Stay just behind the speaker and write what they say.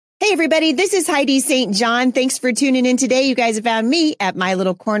Hey, everybody. This is Heidi St. John. Thanks for tuning in today. You guys have found me at my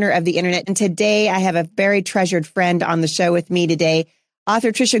little corner of the internet. And today I have a very treasured friend on the show with me today.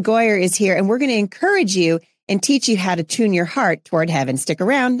 Author Tricia Goyer is here, and we're going to encourage you and teach you how to tune your heart toward heaven. Stick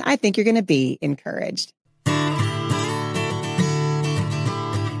around. I think you're going to be encouraged.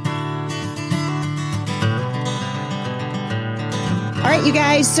 All right, you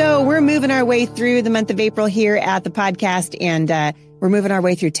guys. So we're moving our way through the month of April here at the podcast, and we're moving our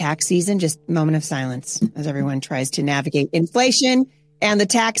way through tax season. Just a moment of silence as everyone tries to navigate inflation and the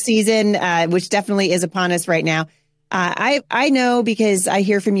tax season, which definitely is upon us right now. I know because I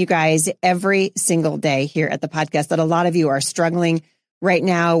hear from you guys every single day here at the podcast that a lot of you are struggling right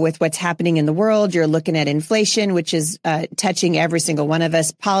now with what's happening in the world. You're looking at inflation, which is touching every single one of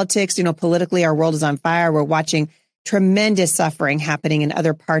us. Politics, politically, our world is on fire. We're watching tremendous suffering happening in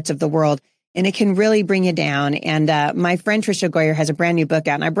other parts of the world, and it can really bring you down. And my friend Tricia Goyer has a brand new book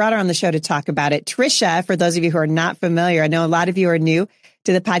out, and I brought her on the show to talk about it. Tricia, for those of you who are not familiar, I know a lot of you are new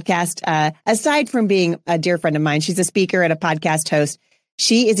to the podcast. Aside from being a dear friend of mine, she's a speaker and a podcast host.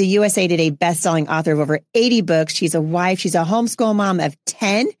 She is a USA Today bestselling author of over 80 books. She's a wife. She's a homeschool mom of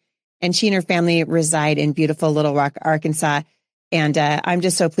 10, and she and her family reside in beautiful Little Rock, Arkansas. And I'm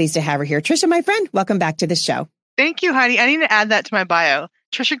just so pleased to have her here. Tricia, my friend, welcome back to the show. Thank you, Heidi. I need to add that to my bio.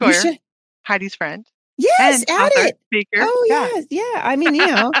 Tricia Goyer, Heidi's friend. Yes, add it. Speaker. Oh, yes. Yeah. I mean,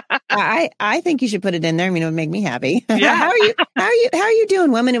 I think you should put it in there. I mean, it would make me happy. Yeah. How are you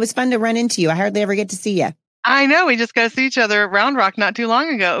doing, woman? It was fun to run into you. I hardly ever get to see you. I know. We just got to see each other at Round Rock not too long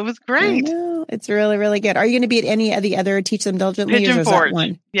ago. It was great. I know. It's really, really good. Are you going to be at any of the other Teach Them Diligently? Pigeon Forge.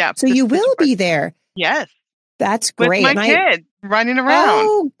 One? Yeah. So you will be there. Yes. That's great. With my kid running around.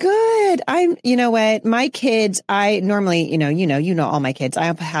 Oh, good. You know what? My kids, I normally, all my kids, I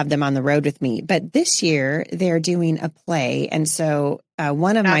have them on the road with me. But this year they're doing a play. And so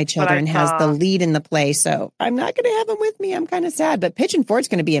one of my children has the lead in the play. So I'm not going to have them with me. I'm kind of sad. But Pigeon Forge is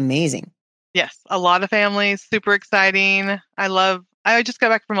going to be amazing. Yes. A lot of families. Super exciting. I just got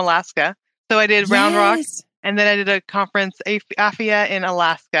back from Alaska. So I did Round Rock. And then I did a conference, AFIA in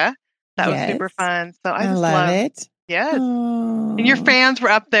Alaska. That was super fun. So I just love it. Yes. Oh. And your fans were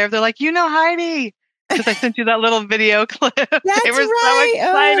up there. They're like, Heidi. Because I sent you that little video clip. That's they were right. so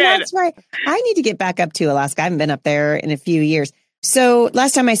excited. Oh, that's right. I need to get back up to Alaska. I haven't been up there in a few years. So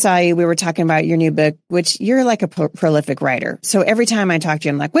last time I saw you, we were talking about your new book, which you're like a prolific writer. So every time I talk to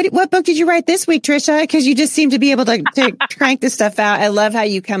you, I'm like, what book did you write this week, Tricia? Because you just seem to be able to crank this stuff out. I love how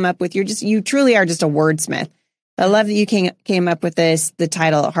you come up with you truly are just a wordsmith. I love that you came up with the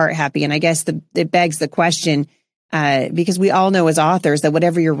title Heart Happy. And I guess it begs the question, because we all know as authors that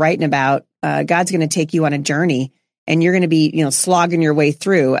whatever you're writing about, God's going to take you on a journey and you're going to be, slogging your way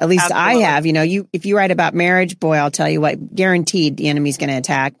through. At least Absolutely. I have, if you write about marriage, boy, I'll tell you what, guaranteed the enemy's going to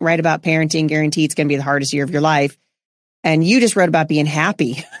attack. Write about parenting, guaranteed it's going to be the hardest year of your life. And you just wrote about being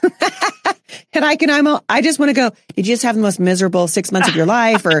happy. And I just want to go, did you just have the most miserable 6 months of your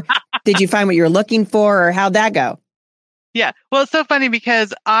life, or did you find what you were looking for, or how'd that go? Yeah. Well, it's so funny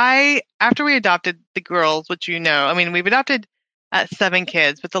because after we adopted the girls, which we've adopted 7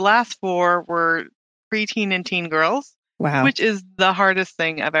 kids, but the last 4 were preteen and teen girls. Wow. Which is the hardest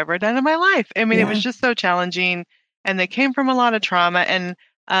thing I've ever done in my life. I mean, It was just so challenging, and they came from a lot of trauma, and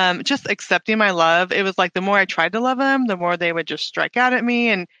just accepting my love. It was like the more I tried to love them, the more they would just strike out at me.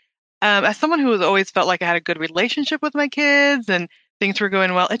 And as someone who has always felt like I had a good relationship with my kids and things were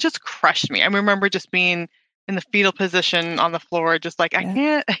going well, it just crushed me. I remember just being in the fetal position on the floor, just like, I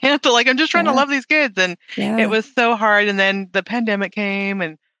can't handle, I'm just trying to love these kids. And it was so hard. And then the pandemic came,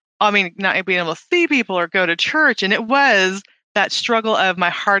 and not being able to see people or go to church. And it was that struggle of my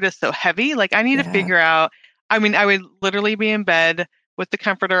heart is so heavy. Like, I need to figure out, I would literally be in bed with the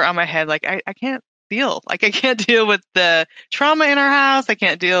comforter on my head. Like, I can't deal. Like, I can't deal with the trauma in our house. I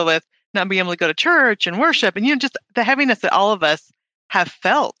can't deal with not being able to go to church and worship. And, just the heaviness that all of us have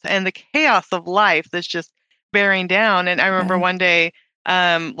felt and the chaos of life that's just bearing down. And I remember one day,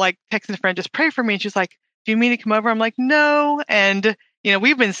 texting a friend, just pray for me. And she's like, do you mean to come over? I'm like, no. And,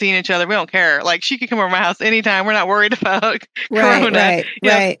 we've been seeing each other. We don't care. Like, she could come over my house anytime. We're not worried about Corona.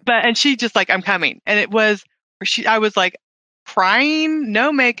 Right. And she just like, I'm coming. And I was like crying,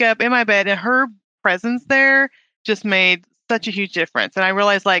 no makeup in my bed. And her presence there just made such a huge difference. And I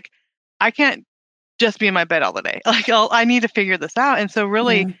realized, like, I can't just be in my bed all the day. Like, I need to figure this out. And so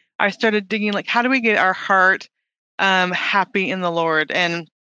really I started digging, like, how do we get our heart happy in the Lord? And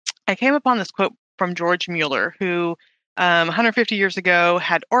I came upon this quote from George Mueller, who 150 years ago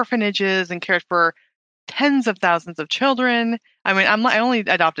had orphanages and cared for tens of thousands of children. I only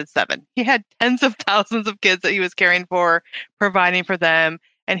adopted 7. He had tens of thousands of kids that he was caring for, providing for them.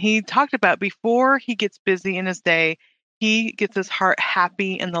 And he talked about before he gets busy in his day, he gets his heart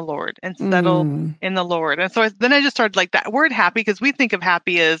happy in the Lord and settled in the Lord. And so then I just started like that word happy, because we think of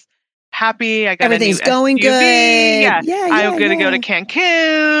happy as happy. I got Everything's a new going SUV. good. Yeah. Yeah. I'm going to go to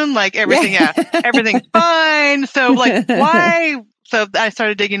Cancun. Like everything. Yeah. Everything's fine. So like why? So I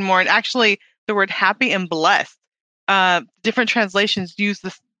started digging more, and actually the word happy and blessed, different translations use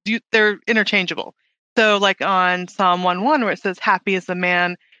this. They're interchangeable. So like on Psalm 1:1, where it says happy is the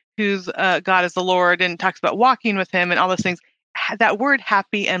man whose God is the Lord, and talks about walking with him and all those things. That word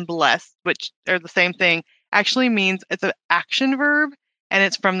happy and blessed, which are the same thing, actually means it's an action verb, and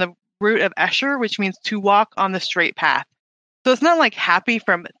it's from the root of Esher, which means to walk on the straight path. So it's not like happy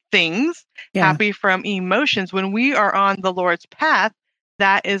from things, happy from emotions. When we are on the Lord's path,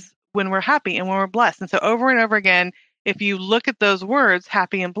 that is when we're happy and when we're blessed. And so over and over again, if you look at those words,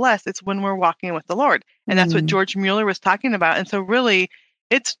 happy and blessed, it's when we're walking with the Lord. And that's what George Mueller was talking about. And so really,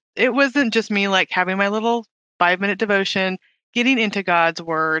 it wasn't just me like having my little 5-minute devotion, getting into God's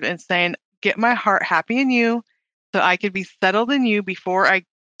word and saying, get my heart happy in you so I could be settled in you before I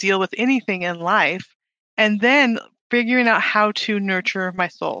deal with anything in life. And then figuring out how to nurture my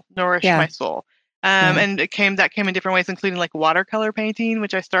soul, nourish my soul. And that came in different ways, including like watercolor painting,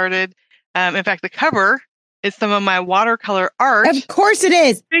 which I started. In fact, the cover is some of my watercolor art. Of course it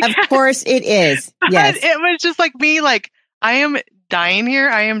is. Of course it is. Yes. It was just like me, like, I am dying here.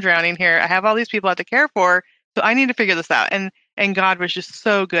 I am drowning here. I have all these people I have to care for. So I need to figure this out. And God was just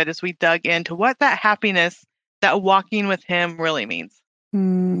so good as we dug into what that happiness, that walking with him really means.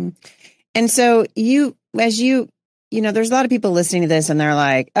 And so there's a lot of people listening to this and they're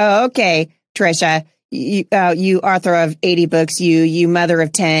like, oh, okay, Tricia, you author of 80 books, you mother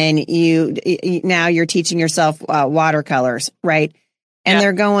of 10, now you're teaching yourself watercolors, right? And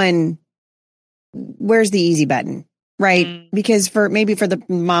they're going, where's the easy button? Right. Because for the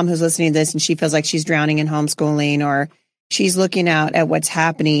mom who's listening to this and she feels like she's drowning in homeschooling, or she's looking out at what's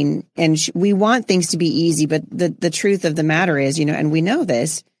happening, and we want things to be easy. But the truth of the matter is, and we know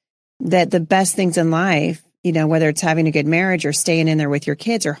this, that the best things in life, whether it's having a good marriage or staying in there with your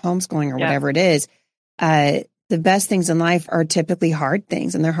kids or homeschooling or whatever it is, the best things in life are typically hard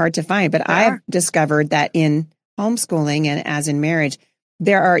things, and they're hard to find. But I've discovered that in homeschooling and as in marriage,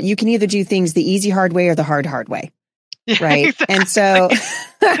 you can either do things the easy, hard way or the hard way. Right. Exactly. And so,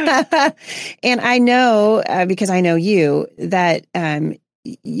 and I know, because I know you, that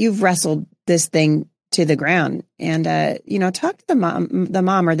you've wrestled this thing to the ground, and, talk to the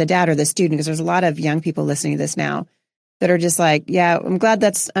mom or the dad or the student, because there's a lot of young people listening to this now that are just like, yeah, I'm glad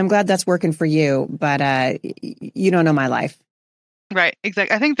that's working for you, but you don't know my life. Right.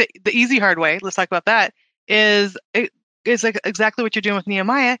 Exactly. I think the easy, hard way, let's talk about that, is like exactly what you're doing with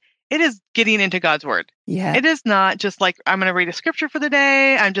Nehemiah. It is getting into God's word. Yeah. It is not just like, I'm going to read a scripture for the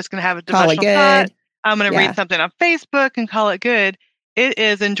day. I'm just going to have a devotional thought. I'm going to read something on Facebook and call it good. It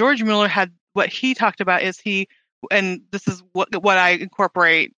is, and George Mueller had, what he talked about is and this is what I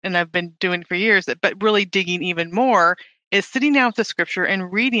incorporate and I've been doing for years, but really digging even more, is sitting down with the scripture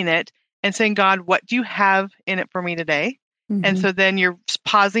and reading it and saying, God, what do you have in it for me today? And so then you're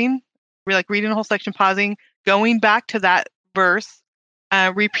pausing, we're like reading the whole section, pausing, going back to that verse,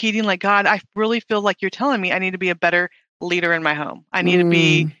 repeating like, God, I really feel like you're telling me I need to be a better leader in my home. I need to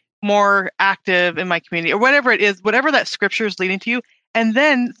be more active in my community, or whatever it is, whatever that scripture is leading to you. And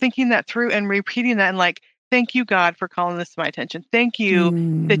then thinking that through and repeating that and like, thank you, God, for calling this to my attention. Thank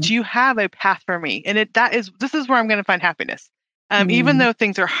you that you have a path for me. And this is where I'm going to find happiness. Even though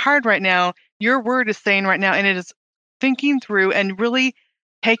things are hard right now, your word is saying right now, and it is thinking through and really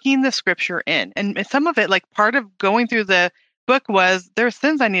taking the scripture in. And some of it, like part of going through the book, was there's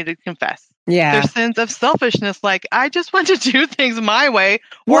sins I need to confess. Yeah. There's sins of selfishness, like I just want to do things my way,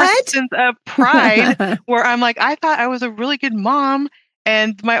 or sins of pride where I'm like, I thought I was a really good mom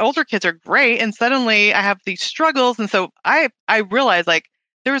and my older kids are great, and suddenly I have these struggles. And so I realized like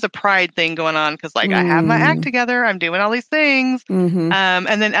there was a pride thing going on, because like I have my act together, I'm doing all these things. And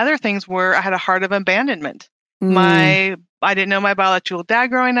then other things where I had a heart of abandonment. I didn't know my biological dad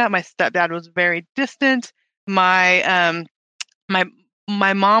growing up. My stepdad was very distant. My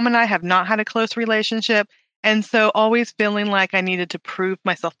mom and I have not had a close relationship. And so always feeling like I needed to prove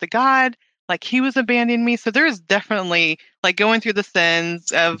myself to God, like he was abandoning me. So there's definitely like going through the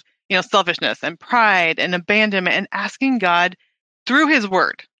sins of, selfishness and pride and abandonment, and asking God through his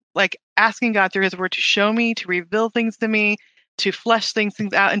word, like asking God through his word to show me, to reveal things to me, to flesh things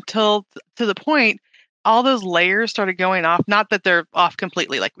out, until to the point all those layers started going off. Not that they're off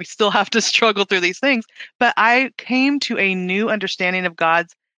completely, like we still have to struggle through these things, but I came to a new understanding of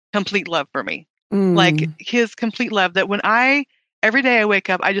God's complete love for me. Like his complete love, that when I every day I wake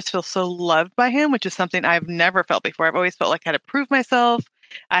up, I just feel so loved by him, which is something I've never felt before. I've always felt like I had to prove myself.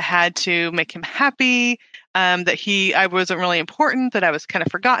 I had to make him happy, that I wasn't really important, that I was kind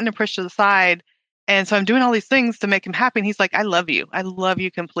of forgotten and pushed to the side. And so I'm doing all these things to make him happy. And he's like, I love you. I love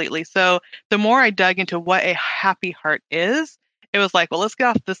you completely. So the more I dug into what a happy heart is, it was like, well, let's get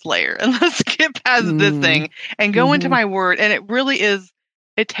off this layer and let's get past this thing and go into my word. And it really is,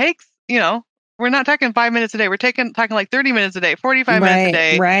 it takes, we're not talking 5 minutes a day. We're talking like 30 minutes a day, 45 minutes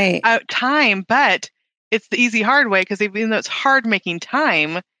a day time, but it's the easy, hard way. Because even though it's hard making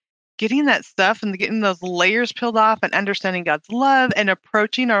time, getting that stuff and getting those layers peeled off and understanding God's love and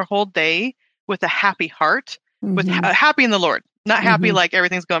approaching our whole day with a happy heart, with happy in the Lord, not happy like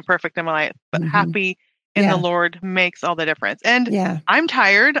everything's going perfect in my life, but happy in the Lord makes all the difference. And I'm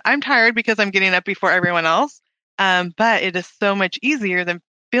tired. I'm tired because I'm getting up before everyone else. But it is so much easier than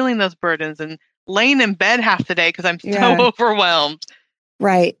feeling those burdens and laying in bed half the day because I'm so overwhelmed.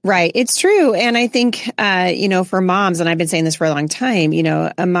 Right. It's true. And I think, for moms, and I've been saying this for a long time,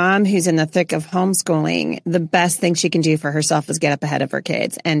 a mom who's in the thick of homeschooling, the best thing she can do for herself is get up ahead of her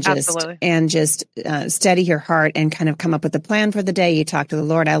kids and just steady her heart and kind of come up with a plan for the day. You talk to the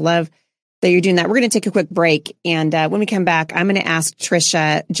Lord. I love that you're doing that. We're going to take a quick break. And when we come back, I'm going to ask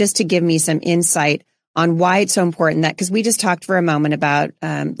Tricia just to give me some insight on why it's so important that, because we just talked for a moment about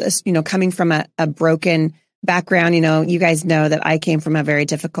this, coming from a broken background. You guys know that I came from a very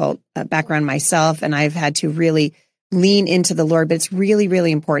difficult background myself, and I've had to really lean into the Lord. But it's really,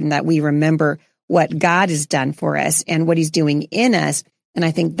 really important that we remember what God has done for us and what he's doing in us. And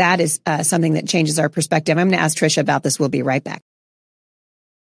I think that is something that changes our perspective. I'm going to ask Tricia about this. We'll be right back.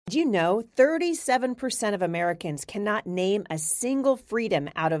 Do you know 37% of Americans cannot name a single freedom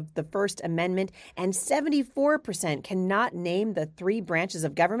out of the First Amendment, and 74% cannot name the three branches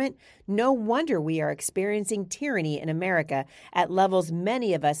of government? No wonder we are experiencing tyranny in America at levels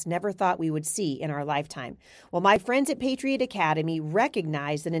many of us never thought we would see in our lifetime. Well, my friends at Patriot Academy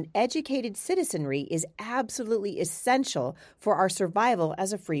recognize that an educated citizenry is absolutely essential for our survival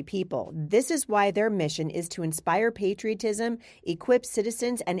as a free people. This is why their mission is to inspire patriotism, equip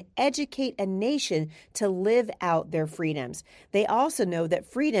citizens, and educate a nation to live out their freedoms. They also know that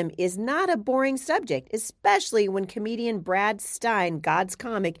freedom is not a boring subject, especially when comedian Brad Stein, God's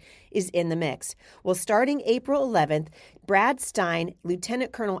comic, is in the mix. Well, starting April 11th, Brad Stein,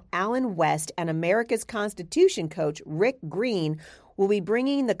 Lieutenant Colonel Alan West, and America's Constitution coach Rick Green will be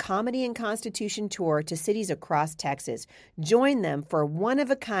bringing the Comedy and Constitution Tour to cities across Texas. Join them for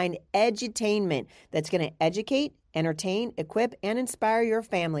one-of-a-kind edutainment that's going to educate, entertain, equip, and inspire your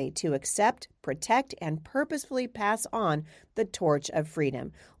family to accept, protect, and purposefully pass on the torch of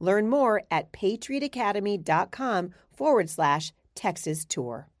freedom. Learn more at patriotacademy.com/Texas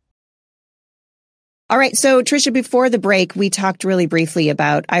Tour. All right. So, Tricia, before the break, we talked really briefly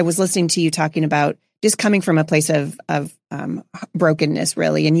about, I was listening to you talking about just coming from a place of brokenness,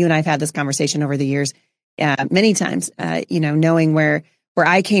 really. And you and I have had this conversation over the years many times, knowing where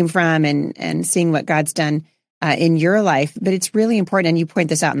I came from and seeing what God's done in your life. But it's really important, and you point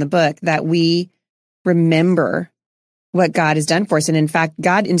this out in the book, that we remember what God has done for us. And in fact,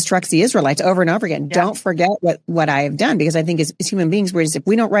 God instructs the Israelites over and over again, don't forget what I have done, because I think as human beings, if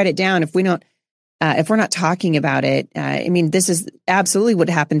we don't write it down, if we're not talking about it, this is absolutely what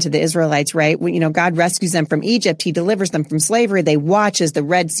happened to the Israelites, right? When, God rescues them from Egypt, he delivers them from slavery. They watch as the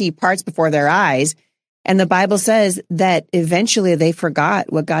Red Sea parts before their eyes. And the Bible says that eventually they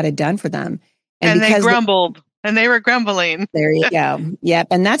forgot what God had done for them. And they grumbled. And they were grumbling. There you go. Yep.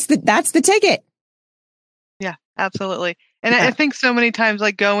 And that's the ticket. Yeah, absolutely. And I think so many times,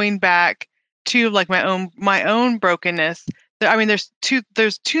 like going back to like my own brokenness, there's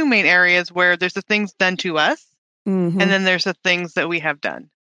two main areas where there's the things done to us, and then there's the things that we have done.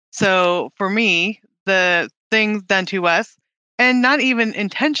 So for me, the things done to us, and not even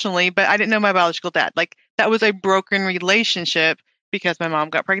intentionally, but I didn't know my biological dad. Like, that was a broken relationship because my mom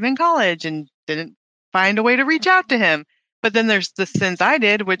got pregnant in college and didn't find a way to reach out to him. But then there's the sins I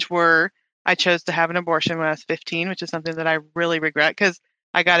did, which were, I chose to have an abortion when I was 15, which is something that I really regret because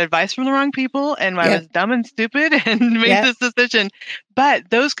I got advice from the wrong people and I was dumb and stupid and made this decision. But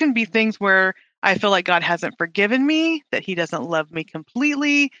those can be things where I feel like God hasn't forgiven me, that he doesn't love me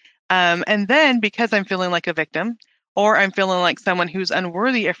completely. And then because I'm feeling like a victim, or I'm feeling like someone who's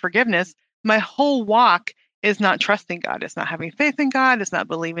unworthy of forgiveness, my whole walk is not trusting God. It's not having faith in God. It's not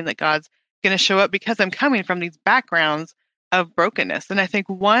believing that God's going to show up, because I'm coming from these backgrounds of brokenness. And I think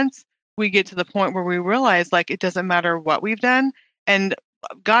once we get to the point where we realize, like, it doesn't matter what we've done, and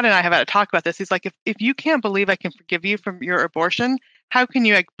God and I have had to talk about this. He's like, if you can't believe I can forgive you from your abortion, how can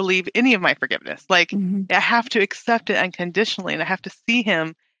you like, believe any of my forgiveness? Like, Mm-hmm. I have to accept it unconditionally, and I have to see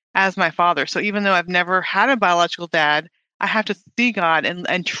him as my father. So even though I've never had a biological dad, I have to see God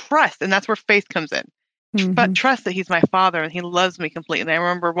and trust. And that's where faith comes in. But Mm-hmm. trust that he's my father and he loves me completely. And I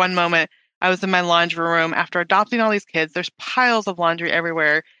remember one moment I was in my laundry room after adopting all these kids. There's piles of laundry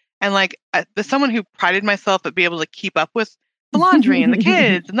everywhere. And like, as someone who prided myself at being able to keep up with the laundry and the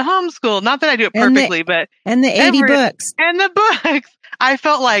kids and the homeschool, not that I do it and perfectly, but the 80 books. and the books, I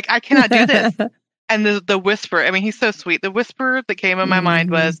felt like I cannot do this. And the whisper, I mean, he's so sweet. The whisper that came in my mind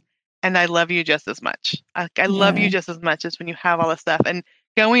Mm-hmm. was, and I love you just as much. I love you Yeah. just as much as when you have all this stuff. And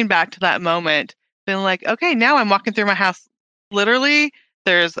going back to that moment, feeling like, okay, now I'm walking through my house. Literally,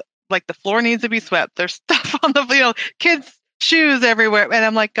 there's like the floor needs to be swept. There's stuff on the, kids' shoes everywhere. And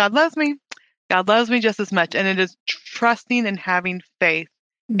I'm like, God loves me. God loves me just as much. And it is trusting and having faith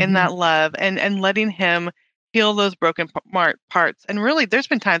in Mm-hmm. that love and letting him heal those broken parts. And really, there's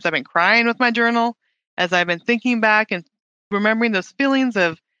been times I've been crying with my journal as I've been thinking back and remembering those feelings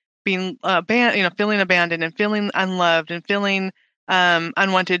of being feeling abandoned and feeling unloved and feeling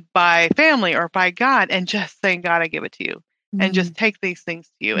unwanted by family or by God, and just saying, God, I give it to you, and just take these things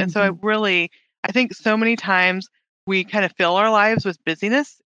to you. And so I think so many times we kind of fill our lives with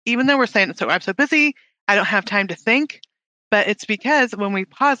busyness, even though we're saying, so I'm so busy, I don't have time to think. But it's because when we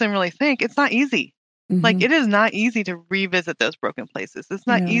pause and really think, it's not easy. Like, Mm-hmm. it is not easy to revisit those broken places. It's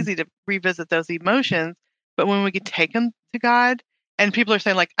not No. easy to revisit those emotions. But when we can take them to God, and people are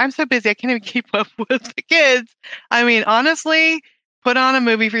saying, like, I'm so busy, I can't even keep up with the kids. I mean, honestly, put on a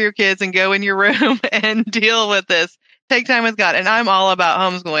movie for your kids and go in your room and deal with this. Take time with God. And I'm all about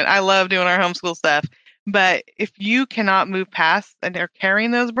homeschooling. I love doing our homeschool stuff. But if you cannot move past and are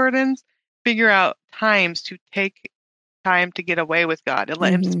carrying those burdens, figure out times to take time to get away with God and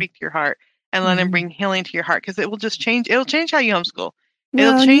let him Mm-hmm. speak to your heart and let him Mm-hmm. bring healing to your heart, because it will just change. It'll change how you homeschool.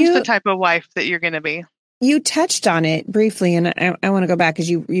 It'll Well, and change the type of wife that you're going to be. you touched on it briefly, and I want to go back because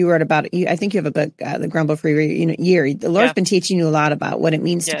you wrote about it. I think you have a book, The Grumble Free Year. The Lord's Yeah. been teaching you a lot about what it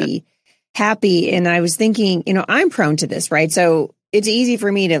means to Yes. be happy. And I was thinking, I'm prone to this, right? So it's easy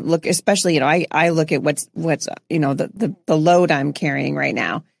for me to look, especially, I look at what's the load I'm carrying right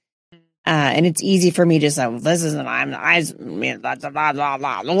now. And it's easy for me to say, well, this isn't, blah, blah, blah,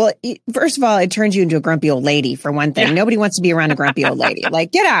 blah. Well, first of all, it turns you into a grumpy old lady, for one thing. Yeah. Nobody wants to be around a grumpy old lady.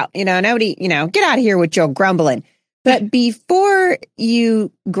 Like, get out, nobody, get out of here with your grumbling. But before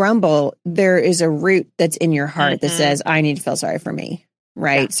you grumble, there is a root that's in your heart that says, I need to feel sorry for me.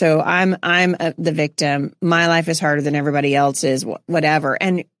 Right. Yeah. So I'm the victim. My life is harder than everybody else's, whatever.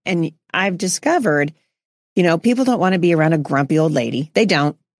 And I've discovered, people don't want to be around a grumpy old lady. They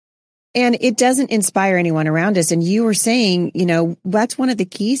don't. And it doesn't inspire anyone around us. And you were saying, that's one of the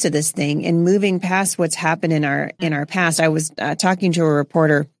keys to this thing, and moving past what's happened in our past. I was talking to a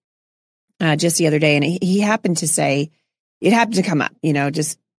reporter just the other day, and he happened to say, it happened to come up,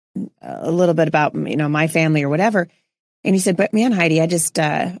 just a little bit about, my family or whatever. And he said, but man, Heidi,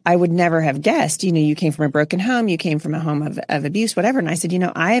 I would never have guessed, you came from a broken home, you came from a home of abuse, whatever. And I said,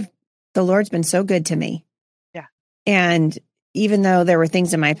 the Lord's been so good to me. Yeah. And even though there were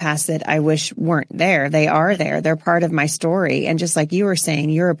things in my past that I wish weren't there, they are there. They're part of my story. And just like you were saying,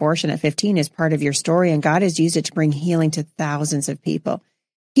 your abortion at 15 is part of your story, and God has used it to bring healing to thousands of people.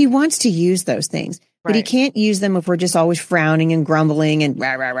 He wants to use those things, but he can't use them if we're just always frowning and grumbling and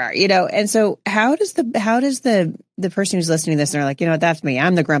rah, rah, rah, And so how does the person who's listening to this, and they're like, that's me.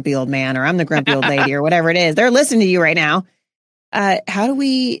 I'm the grumpy old man, or I'm the grumpy old lady, or whatever it is. They're listening to you right now. How do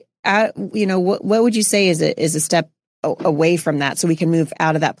we, what would you say is a step away from that, so we can move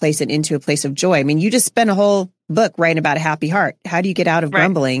out of that place and into a place of joy? I mean, you just spent a whole book writing about a happy heart. How do you get out of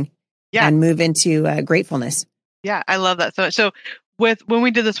grumbling and move into gratefulness? Yeah, I love that so much. So when we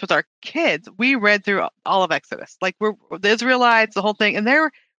did this with our kids, we read through all of Exodus. Like, we're the Israelites, the whole thing, and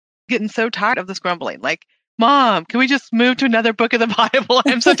they're getting so tired of this grumbling. Like, Mom, can we just move to another book of the Bible?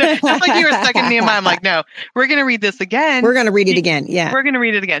 I'm so tired. Just like you were stuck in Nehemiah. I'm like, no, we're going to read this again. We're going to read it again. Yeah. We're going to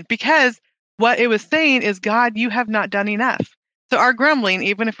read it again, because what it was saying is, God, you have not done enough. So our grumbling,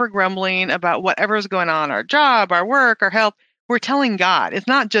 even if we're grumbling about whatever's going on, our job, our work, our health, we're telling God. It's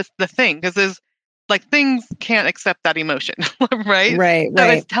not just the thing, because there's like, things can't accept that emotion, right? Right. So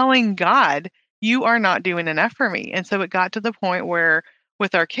it's telling God, you are not doing enough for me. And so it got to the point where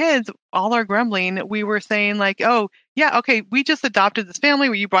with our kids, all our grumbling, we were saying like, oh yeah, okay, we just adopted this family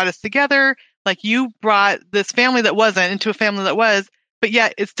where you brought us together. Like, you brought this family that wasn't into a family that was, but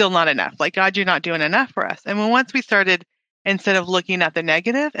yet it's still not enough. Like, God, you're not doing enough for us. And once we started, instead of looking at the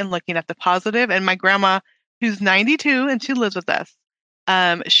negative and looking at the positive, and my grandma, who's 92 and she lives with us,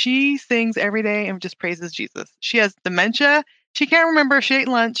 she sings every day and just praises Jesus. She has dementia She can't remember if she ate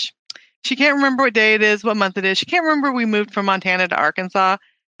lunch. She can't remember what day it is, what month it is. She can't remember we moved from Montana to Arkansas,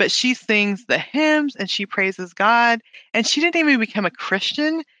 but she sings the hymns and she praises God. And she didn't even become a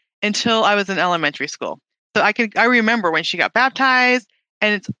Christian until I was in elementary school. So I remember when she got baptized,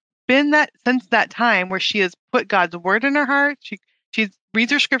 and it's been that since that time where she has put God's word in her heart. She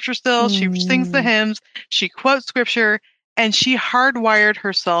reads her scripture still. She sings the hymns. She quotes scripture, and she hardwired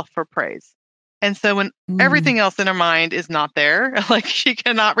herself for praise. And so when everything else in her mind is not there, like she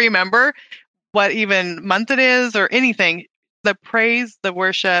cannot remember what even month it is or anything, the praise, the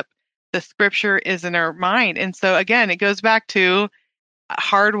worship, the scripture is in her mind. And so again, it goes back to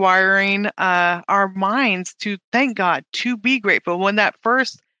hardwiring our minds to thank God, to be grateful. When that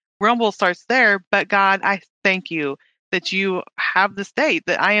first rumble starts there, but God, I thank you that you have this day,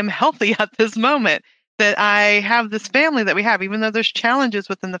 that I am healthy at this moment, that I have this family that we have, even though there's challenges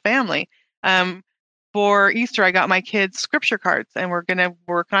within the family. For Easter, I got my kids scripture cards, and we're going to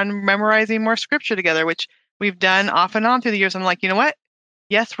work on memorizing more scripture together, which we've done off and on through the years. I'm like, you know what?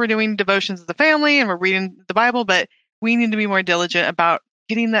 Yes, we're doing devotions as a family and we're reading the Bible, but we need to be more diligent about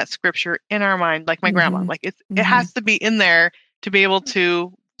getting that scripture in our mind, like my grandma. Like it has to be in there to be able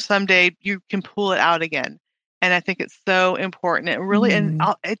to someday you can pull it out again. And I think it's so important. It really, and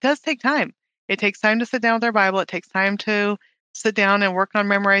it does take time. It takes time to sit down with our Bible. It takes time to sit down and work on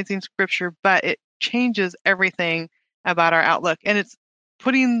memorizing scripture, but it changes everything about our outlook. And it's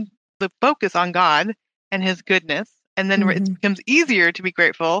putting the focus on God and his goodness. And then it becomes easier to be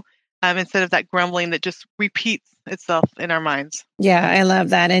grateful instead of that grumbling that just repeats itself in our minds. Yeah, I love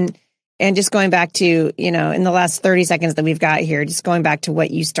that. And just going back to, in the last 30 seconds that we've got here, just going back to what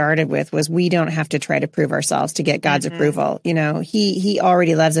you started with was we don't have to try to prove ourselves to get God's approval. He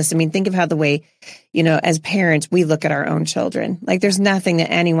already loves us. I mean, think of how the way, as parents, we look at our own children. Like there's nothing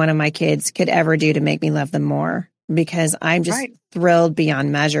that any one of my kids could ever do to make me love them more, because I'm just thrilled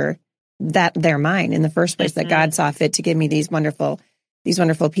beyond measure that they're mine in the first place, that God saw fit to give me these wonderful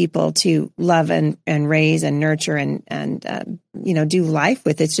people to love and raise and nurture and do life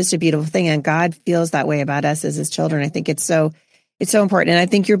with. It's just a beautiful thing. And God feels that way about us as his children. I think it's so important. And I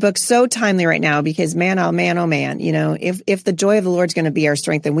think your book's so timely right now because man, oh man, if the joy of the Lord's going to be our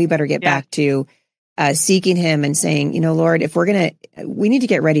strength, then we better get back to seeking him and saying, Lord, if we need to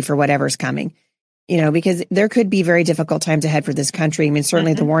get ready for whatever's coming, because there could be very difficult times ahead for this country. I mean,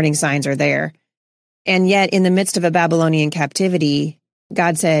 certainly the warning signs are there. And yet in the midst of a Babylonian captivity,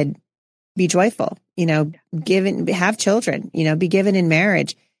 God said, be joyful, have children, be given in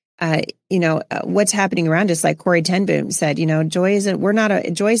marriage. What's happening around us, like Corrie ten Boom said, joy is not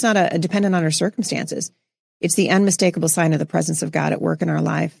a dependent on our circumstances. It's the unmistakable sign of the presence of God at work in our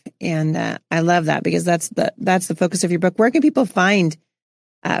life. And I love that because that's the focus of your book. Where can people find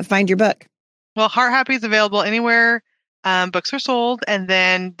your book? Well, Heart Happy is available anywhere books are sold. And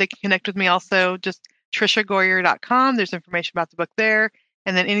then they can connect with me also, just TrishaGoyer.com. There's information about the book there.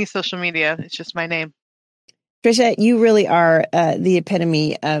 And then any social media, it's just my name. Trisha, you really are the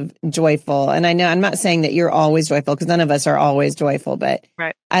epitome of joyful. And I know I'm not saying that you're always joyful because none of us are always joyful, but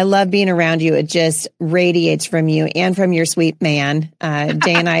I love being around you. It just radiates from you and from your sweet man.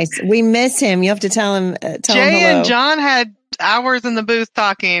 Jay and I, we miss him. You have to tell him Jay him hello. And John had hours in the booth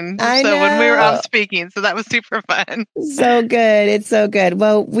talking when we were out speaking. So that was super fun. So good. It's so good.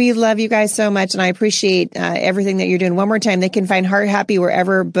 Well, we love you guys so much. And I appreciate everything that you're doing. One more time, they can find Heart Happy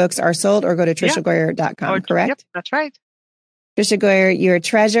wherever books are sold or go to TrishaGoyer.com, correct? Yep, that's right. Trisha Goyer, you're a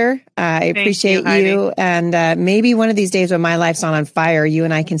treasure. I appreciate you. And maybe one of these days when my life's not on fire, you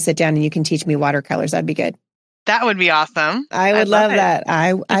and I can sit down and you can teach me watercolors. That'd be good. That would be awesome. I would love that.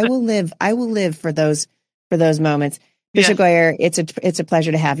 I will live for those moments. Trisha Goyer, it's a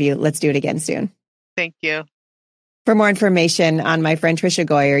pleasure to have you. Let's do it again soon. Thank you. For more information on my friend Trisha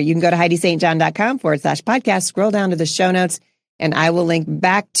Goyer, you can go to HeidiSt.John.com/podcast, scroll down to the show notes, and I will link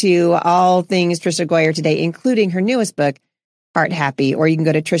back to all things Trisha Goyer today, including her newest book, Heart Happy, or you can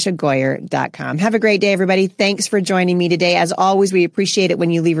go to TrishaGoyer.com. Have a great day, everybody. Thanks for joining me today. As always, we appreciate it when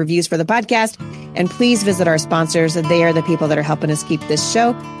you leave reviews for the podcast. And please visit our sponsors. They are the people that are helping us keep this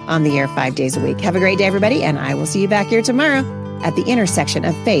show on the air 5 days a week. Have a great day, everybody. And I will see you back here tomorrow at the intersection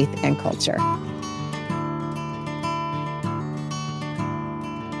of faith and culture.